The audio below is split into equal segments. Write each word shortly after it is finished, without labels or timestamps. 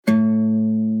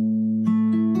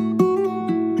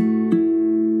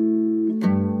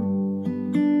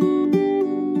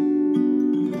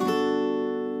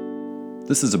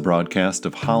This is a broadcast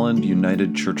of Holland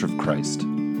United Church of Christ. At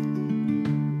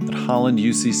Holland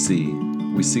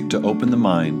UCC, we seek to open the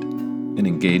mind and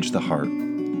engage the heart.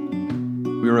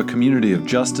 We are a community of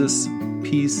justice,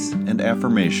 peace, and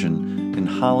affirmation in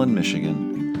Holland,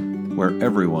 Michigan, where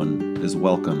everyone is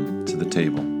welcome to the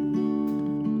table.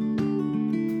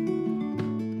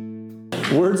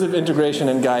 Words of Integration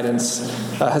and Guidance,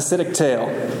 a Hasidic tale.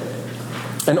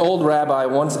 An old rabbi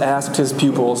once asked his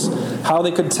pupils how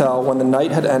they could tell when the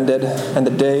night had ended and the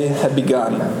day had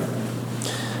begun.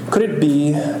 "Could it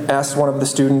be," asked one of the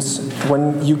students,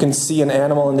 "when you can see an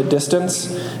animal in the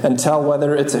distance and tell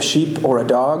whether it's a sheep or a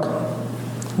dog?"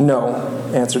 "No,"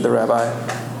 answered the rabbi.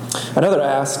 Another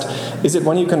asked, "Is it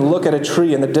when you can look at a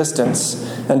tree in the distance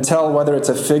and tell whether it's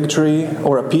a fig tree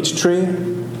or a peach tree?"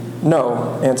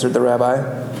 "No," answered the rabbi.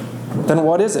 "Then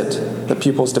what is it?" the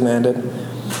pupils demanded.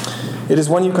 "It is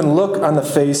when you can look on the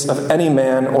face of any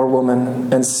man or woman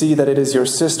and see that it is your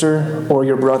sister or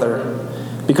your brother,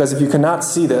 because if you cannot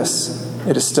see this,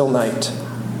 it is still night."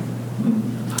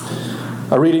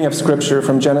 A reading of Scripture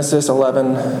from Genesis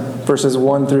 11, verses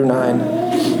 1 through 9.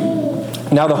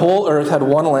 Now the whole earth had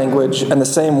one language and the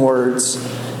same words,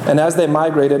 and as they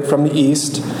migrated from the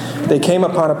east, they came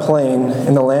upon a plain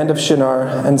in the land of Shinar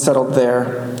and settled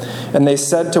there. And they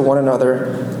said to one another,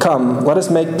 "Come, let us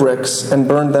make bricks and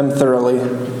burn them thoroughly."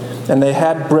 And they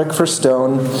had brick for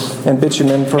stone and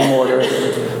bitumen for mortar.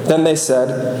 Then they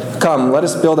said, "Come, let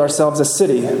us build ourselves a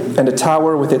city and a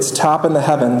tower with its top in the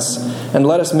heavens, and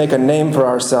let us make a name for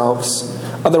ourselves.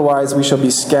 Otherwise we shall be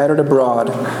scattered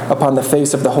abroad upon the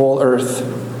face of the whole earth."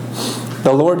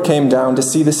 The Lord came down to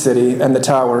see the city and the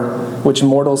tower which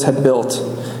mortals had built.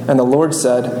 And the Lord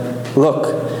said, "Look,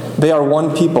 they are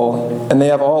one people, and they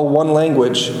have all one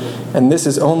language, and this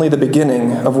is only the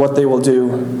beginning of what they will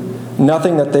do.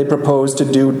 Nothing that they propose to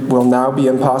do will now be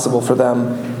impossible for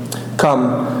them.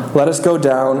 Come, let us go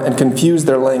down and confuse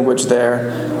their language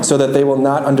there, so that they will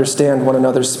not understand one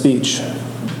another's speech."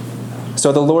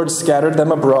 So the Lord scattered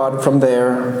them abroad from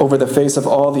there over the face of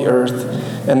all the earth,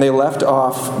 and they left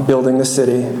off building the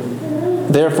city.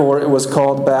 Therefore it was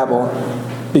called Babel,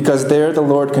 because there the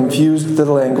Lord confused the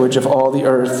language of all the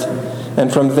earth,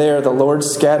 and from there the Lord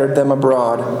scattered them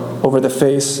abroad over the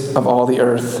face of all the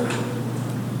earth.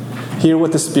 Hear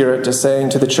what the Spirit is saying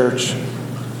to the church.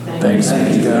 Thanks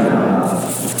be to God.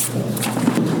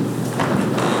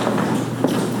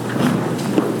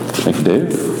 Thank you,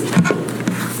 Dave.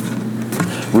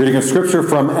 Reading of Scripture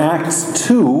from Acts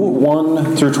 2,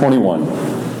 1 through 21.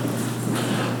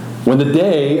 When the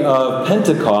day of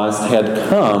Pentecost had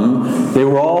come, they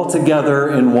were all together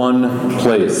in one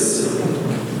place.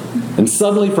 And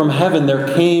suddenly from heaven there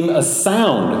came a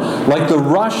sound like the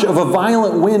rush of a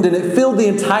violent wind, and it filled the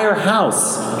entire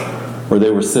house where they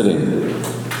were sitting.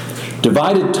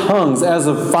 Divided tongues as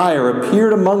of fire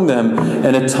appeared among them,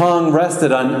 and a tongue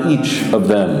rested on each of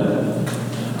them.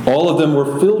 All of them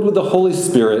were filled with the Holy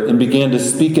Spirit and began to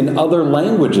speak in other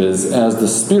languages as the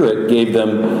Spirit gave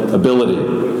them ability.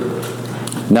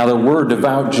 Now there were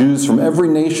devout Jews from every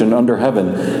nation under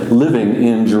heaven living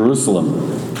in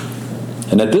Jerusalem.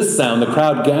 And at this sound the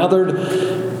crowd gathered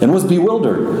and was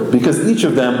bewildered, because each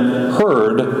of them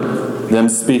heard them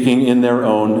speaking in their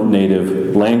own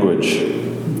native language.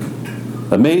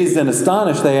 Amazed and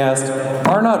astonished, they asked,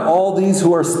 "Are not all these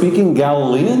who are speaking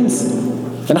Galileans?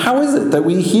 And how is it that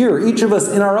we hear, each of us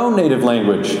in our own native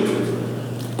language?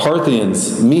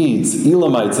 Parthians, Medes,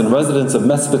 Elamites, and residents of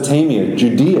Mesopotamia,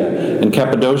 Judea and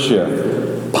Cappadocia,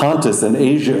 Pontus and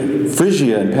Asia,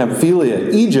 Phrygia and Pamphylia,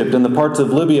 Egypt and the parts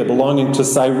of Libya belonging to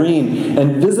Cyrene,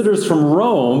 and visitors from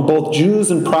Rome, both Jews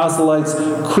and proselytes,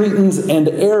 Cretans and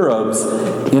Arabs,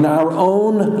 in our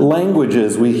own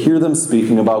languages we hear them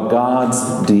speaking about God's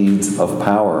deeds of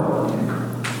power."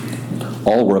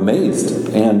 All were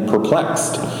amazed and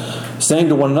perplexed, saying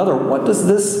to one another, "What does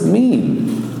this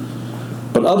mean?"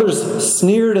 But others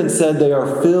sneered and said, "They are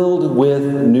filled with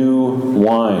new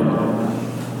wine."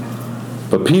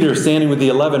 But Peter, standing with the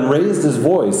 11, raised his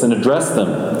voice and addressed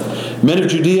them. "Men of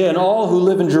Judea and all who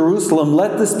live in Jerusalem,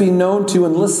 let this be known to you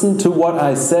and listen to what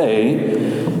I say.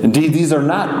 Indeed, these are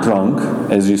not drunk,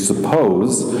 as you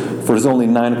suppose, for it is only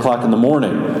 9 o'clock in the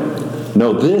morning.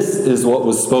 No, this is what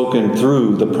was spoken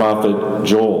through the prophet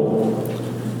Joel.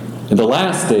 In the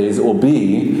last days it will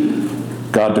be,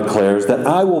 God declares, that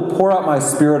I will pour out my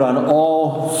Spirit on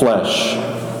all flesh,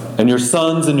 and your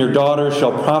sons and your daughters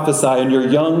shall prophesy, and your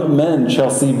young men shall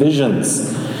see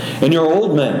visions, and your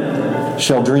old men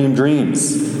shall dream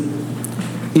dreams.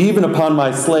 Even upon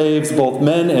my slaves, both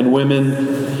men and women,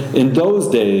 in those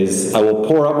days I will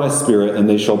pour out my Spirit, and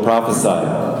they shall prophesy.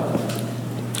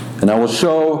 And I will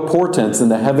show portents in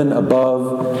the heaven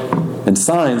above and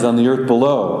signs on the earth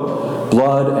below,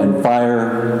 blood and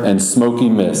fire and smoky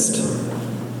mist.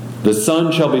 The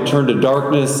sun shall be turned to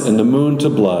darkness and the moon to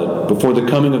blood before the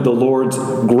coming of the Lord's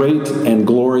great and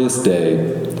glorious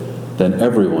day. Then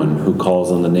everyone who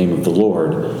calls on the name of the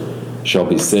Lord shall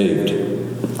be saved.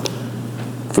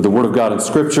 For the word of God in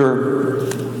Scripture,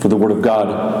 for the word of God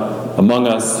among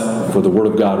us, for the word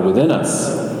of God within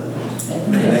us.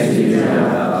 Thank you,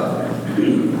 God.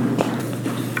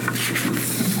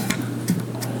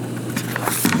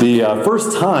 The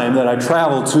first time that I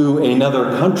traveled to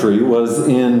another country was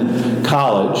in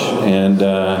college and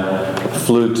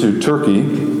flew to Turkey.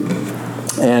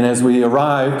 And as we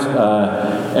arrived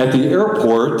at the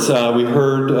airport, we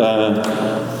heard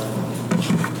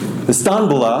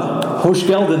İstanbul'a hoş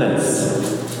geldiniz.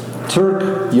 Türk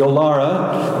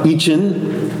yollara için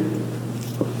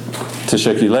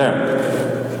teşekkürler.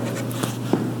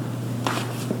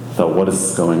 So what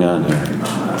is going on here?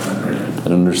 I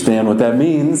don't understand what that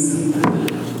means.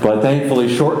 But thankfully,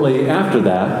 shortly after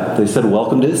that, they said,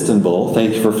 "Welcome to Istanbul.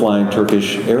 Thank you for flying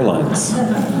Turkish Airlines."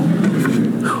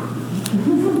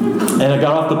 And I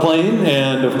got off the plane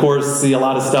and, of course, see a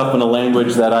lot of stuff in a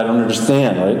language that I don't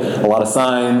understand, right? A lot of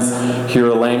signs, hear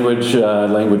a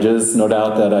languages, no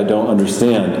doubt, that I don't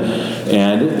understand.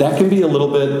 And that can be a little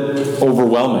bit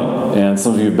overwhelming. And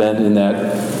some of you have been in that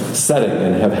setting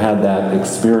and have had that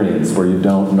experience where you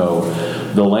don't know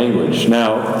the language.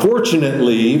 Now,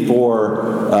 fortunately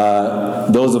for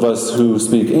those of us who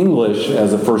speak English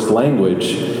as a first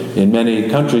language, in many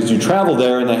countries you travel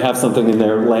there and they have something in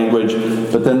their language,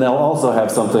 but then they'll also have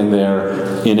something there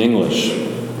in English.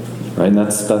 Right? And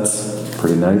that's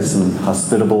pretty nice and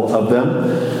hospitable of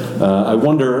them. I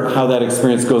wonder how that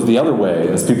experience goes the other way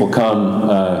as people come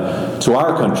to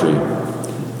our country.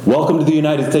 Welcome to the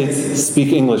United States.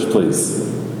 Speak English, please.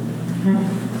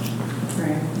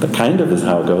 That kind of is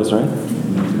how it goes, right?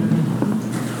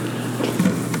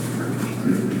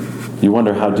 You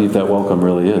wonder how deep that welcome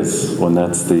really is when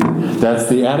that's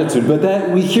the attitude. But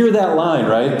that we hear that line,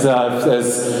 right?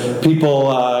 As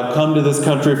people come to this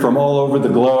country from all over the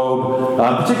globe,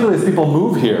 particularly as people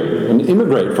move here and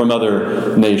immigrate from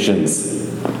other nations.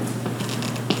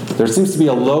 There seems to be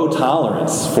a low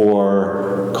tolerance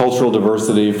for cultural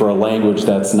diversity for a language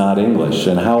that's not English.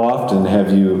 And how often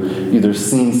have you either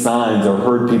seen signs or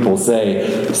heard people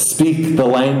say, speak the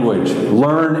language,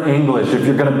 learn English. If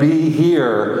you're going to be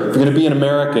here, if you're going to be an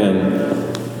American,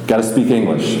 got to speak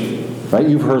English. Right?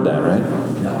 You've heard that, right?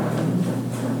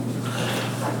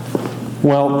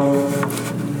 Well,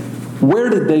 where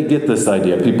did they get this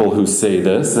idea? People who say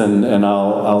this, and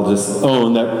I'll just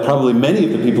own that probably many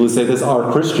of the people who say this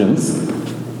are Christians.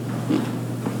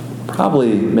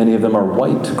 Probably many of them are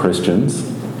white Christians.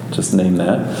 Just name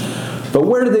that. But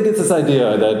where did they get this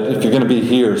idea that if you're going to be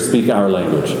here, speak our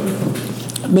language?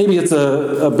 Maybe it's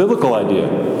a biblical idea.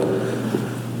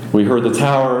 We heard the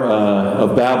Tower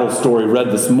of Babel story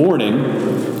read this morning,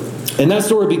 and that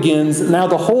story begins, "Now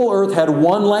the whole earth had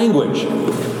one language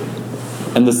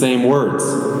and the same words."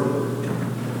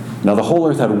 Now the whole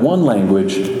earth had one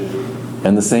language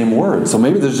and the same words. So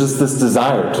maybe there's just this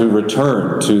desire to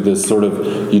return to this sort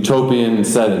of utopian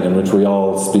setting in which we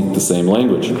all speak the same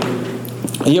language.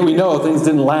 And yet we know things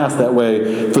didn't last that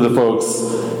way for the folks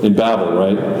in Babel,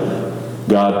 right?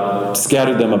 God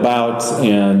scattered them about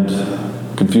and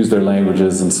confused their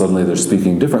languages, and suddenly they're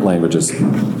speaking different languages.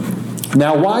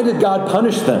 Now, why did God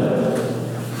punish them?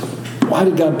 Why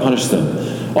did God punish them?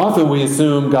 Often we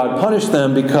assume God punished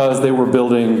them because they were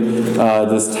building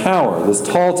this tower, this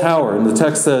tall tower. And the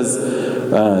text says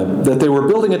that they were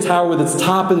building a tower with its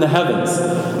top in the heavens.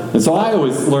 And so I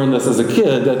always learned this as a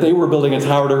kid, that they were building a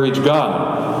tower to reach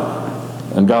God.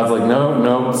 And God's like, no,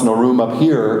 there's no room up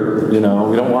here. You know,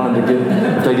 we don't want them to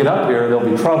get, if they get up here, there'll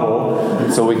be trouble.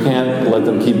 So we can't let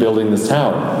them keep building this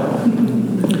tower.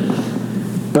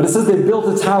 But it says they built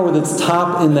a tower with its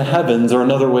top in the heavens, or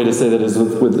another way to say that is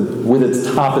with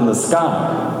its top in the sky.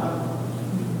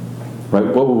 Right?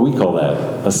 What would we call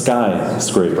that? A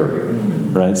skyscraper.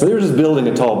 Right? So they were just building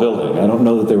a tall building. I don't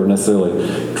know that they were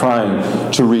necessarily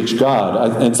trying to reach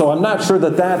God. And so I'm not sure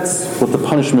that that's what the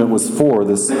punishment was for,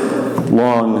 this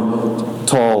long,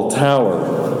 tall tower.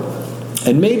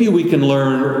 And maybe we can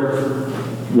learn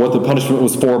what the punishment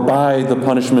was for by the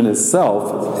punishment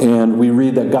itself, and we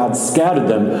read that God scattered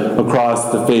them across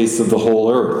the face of the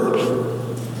whole earth.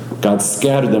 God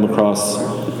scattered them across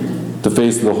the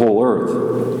face of the whole earth.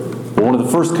 But one of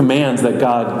the first commands that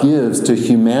God gives to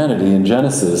humanity in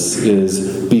Genesis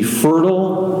is, be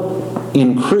fertile,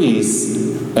 increase,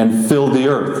 and fill the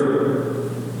earth.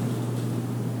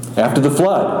 After the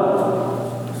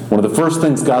flood, One of the first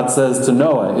things God says to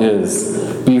Noah is,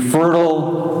 "Be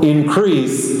fertile,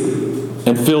 increase,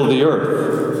 and fill the earth."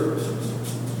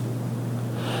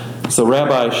 So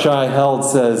Rabbi Shai Held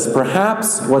says,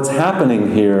 perhaps what's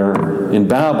happening here in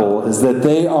Babel is that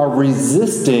they are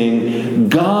resisting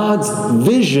God's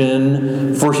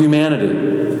vision for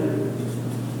humanity.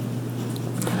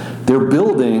 They're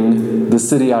building the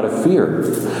city out of fear.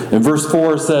 And verse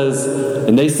 4 says,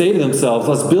 and they say to themselves,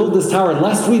 "Let's build this tower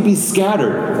lest we be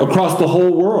scattered across the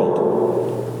whole world."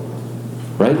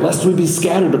 Right? Lest we be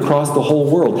scattered across the whole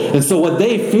world. And so what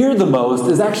they fear the most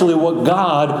is actually what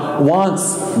God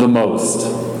wants the most.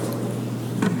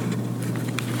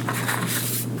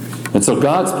 And so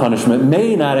God's punishment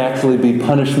may not actually be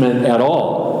punishment at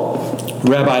all.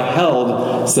 Rabbi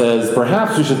Held says,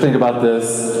 perhaps we should think about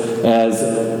this as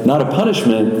not a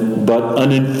punishment, but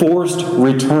an enforced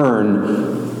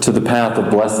return to the path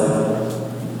of blessing.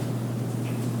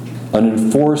 An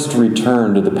enforced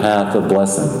return to the path of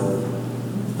blessing.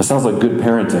 That sounds like good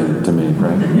parenting to me,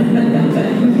 right?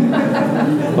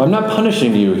 Well, I'm not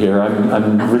punishing you here.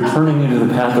 I'm returning you to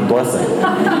the path of blessing.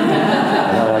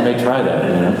 I may try that,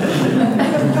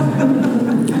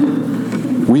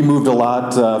 We moved a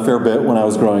lot, a fair bit when I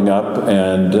was growing up,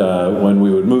 and when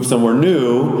we would move somewhere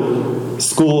new,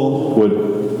 school would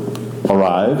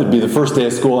arrive. It'd be the first day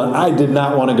of school, and I did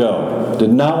not want to go.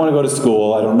 Did not want to go to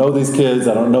school. I don't know these kids.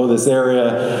 I don't know this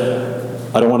area.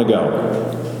 I don't want to go.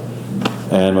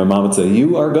 And my mom would say,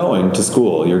 "You are going to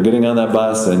school. You're getting on that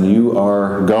bus and you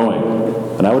are going."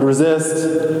 And I would resist,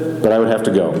 but I would have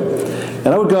to go.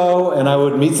 And I would go and I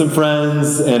would meet some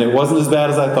friends, and it wasn't as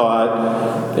bad as I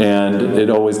thought, and it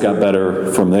always got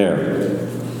better from there.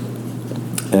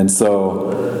 And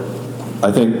so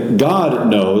I think God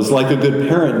knows, like a good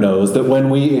parent knows, that when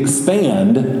we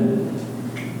expand,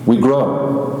 we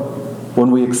grow.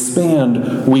 When we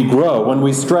expand, we grow. When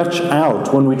we stretch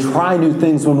out, when we try new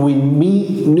things, when we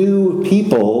meet new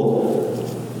people,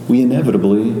 we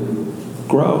inevitably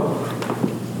grow.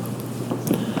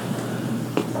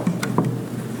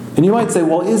 And you might say,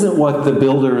 well, isn't what the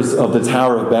builders of the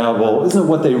Tower of Babel, isn't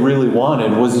what they really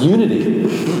wanted was unity?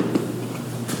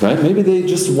 Right? Maybe they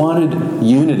just wanted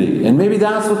unity. And maybe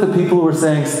that's what the people were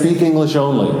saying, speak English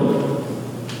only.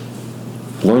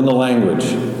 Learn the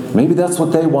language. Maybe that's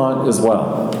what they want as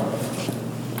well.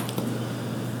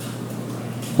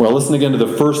 Well, listen again to the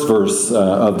first verse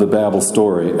of the Babel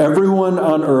story. Everyone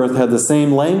on earth had the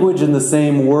same language and the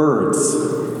same words.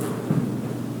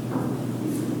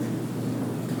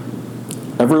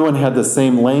 Everyone had the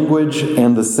same language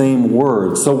and the same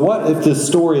words. So what if this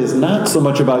story is not so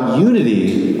much about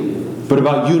unity, but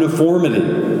about uniformity?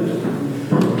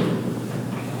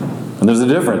 And there's a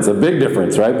difference, a big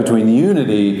difference, right, between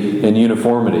unity and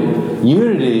uniformity.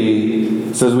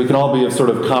 Unity says we can all be of sort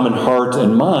of common heart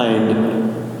and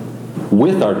mind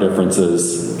with our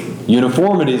differences.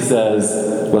 Uniformity says,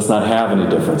 let's not have any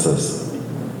differences.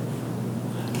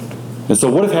 And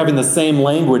so what if having the same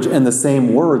language and the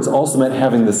same words also meant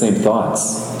having the same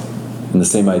thoughts and the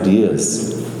same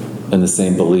ideas and the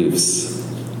same beliefs?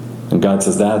 And God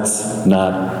says that's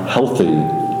not healthy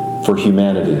for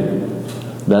humanity.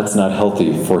 That's not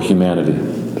healthy for humanity.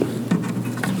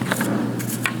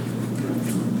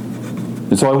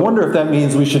 And so I wonder if that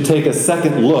means we should take a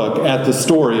second look at the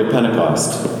story of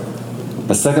Pentecost.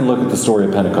 A second look at the story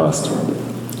of Pentecost.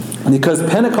 Because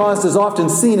Pentecost is often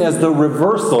seen as the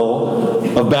reversal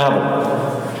of Babel.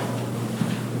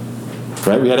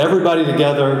 Right? We had everybody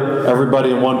together,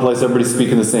 everybody in one place, everybody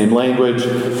speaking the same language.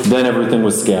 Then everything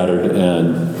was scattered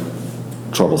and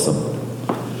troublesome.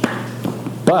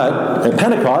 But at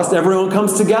Pentecost, everyone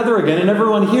comes together again and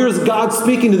everyone hears God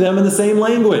speaking to them in the same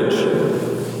language.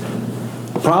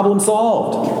 Problem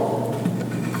solved.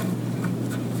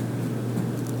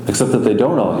 Except that they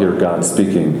don't all hear God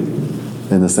speaking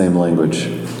in the same language.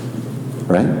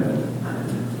 Right?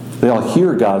 They all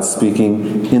hear God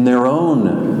speaking in their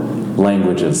own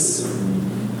languages.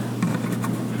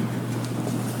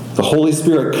 The Holy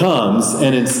Spirit comes,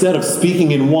 and instead of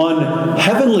speaking in one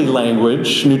heavenly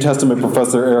language, New Testament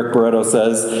professor Eric Barreto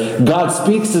says, God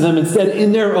speaks to them instead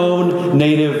in their own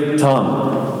native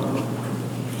tongue.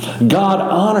 God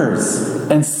honors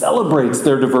and celebrates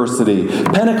their diversity.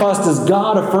 Pentecost is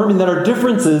God affirming that our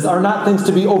differences are not things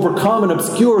to be overcome and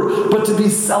obscured, but to be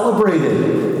celebrated.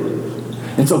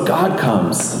 And so God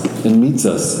comes and meets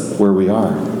us where we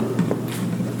are.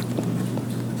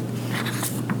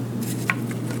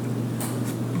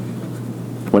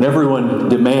 When everyone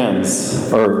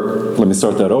demands, or let me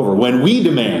start that over, when we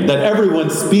demand that everyone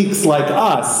speaks like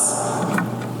us,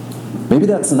 maybe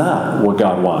that's not what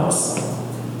God wants.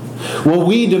 Well,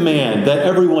 we demand that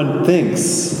everyone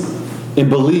thinks and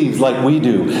believes like we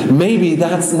do. Maybe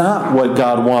that's not what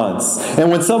God wants. And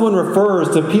when someone refers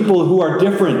to people who are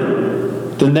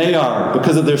different than they are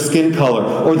because of their skin color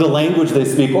or the language they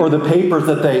speak or the papers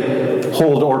that they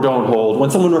hold or don't hold,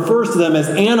 when someone refers to them as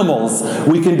animals,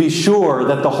 we can be sure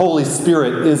that the Holy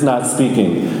Spirit is not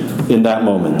speaking in that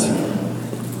moment.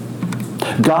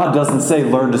 God doesn't say,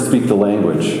 learn to speak the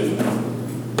language.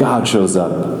 God shows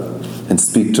up and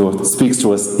speaks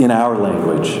to us in our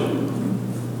language.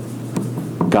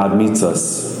 God meets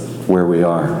us where we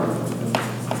are.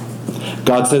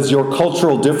 God says your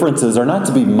cultural differences are not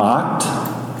to be mocked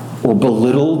or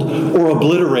belittled or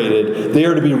obliterated. They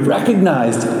are to be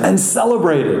recognized and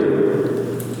celebrated.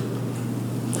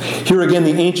 Here again,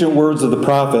 the ancient words of the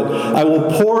prophet, I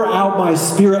will pour out my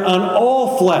Spirit on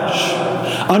all flesh,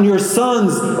 on your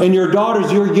sons and your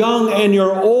daughters, your young and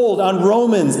your old, on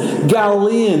Romans,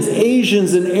 Galileans,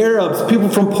 Asians and Arabs, people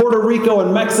from Puerto Rico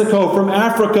and Mexico, from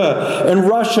Africa and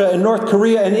Russia and North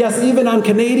Korea, and yes, even on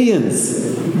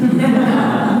Canadians.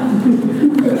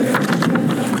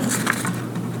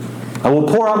 I will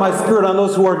pour out my Spirit on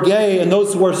those who are gay and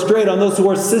those who are straight, on those who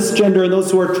are cisgender and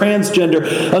those who are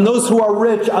transgender, on those who are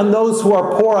rich, on those who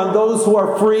are poor, on those who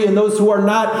are free and those who are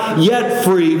not yet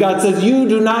free. God says, you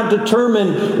do not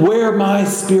determine where my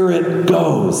Spirit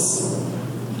goes.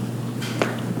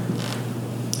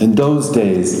 In those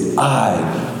days,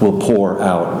 I will pour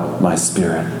out my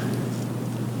Spirit.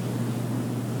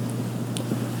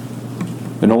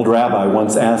 An old rabbi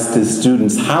once asked his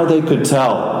students how they could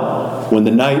tell when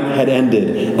the night had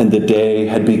ended and the day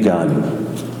had begun.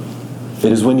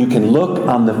 It is when you can look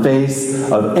on the face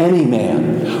of any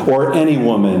man or any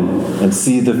woman and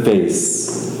see the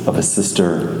face of a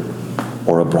sister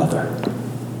or a brother.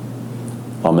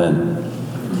 Amen.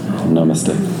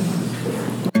 Namaste.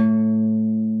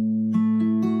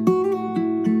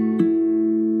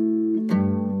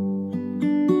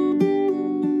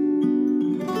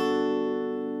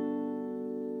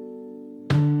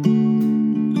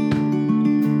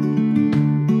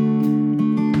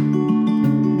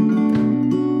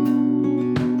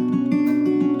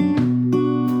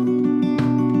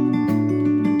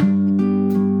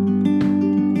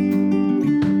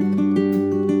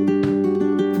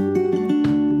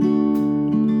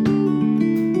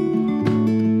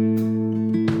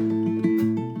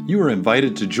 You are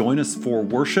invited to join us for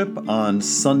worship on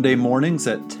Sunday mornings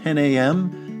at 10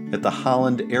 a.m. at the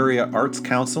Holland Area Arts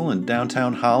Council in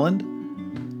downtown Holland.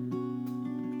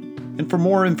 And for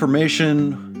more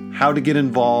information, how to get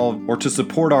involved, or to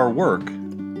support our work,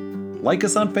 like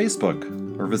us on Facebook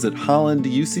or visit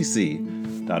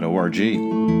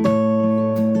hollanducc.org.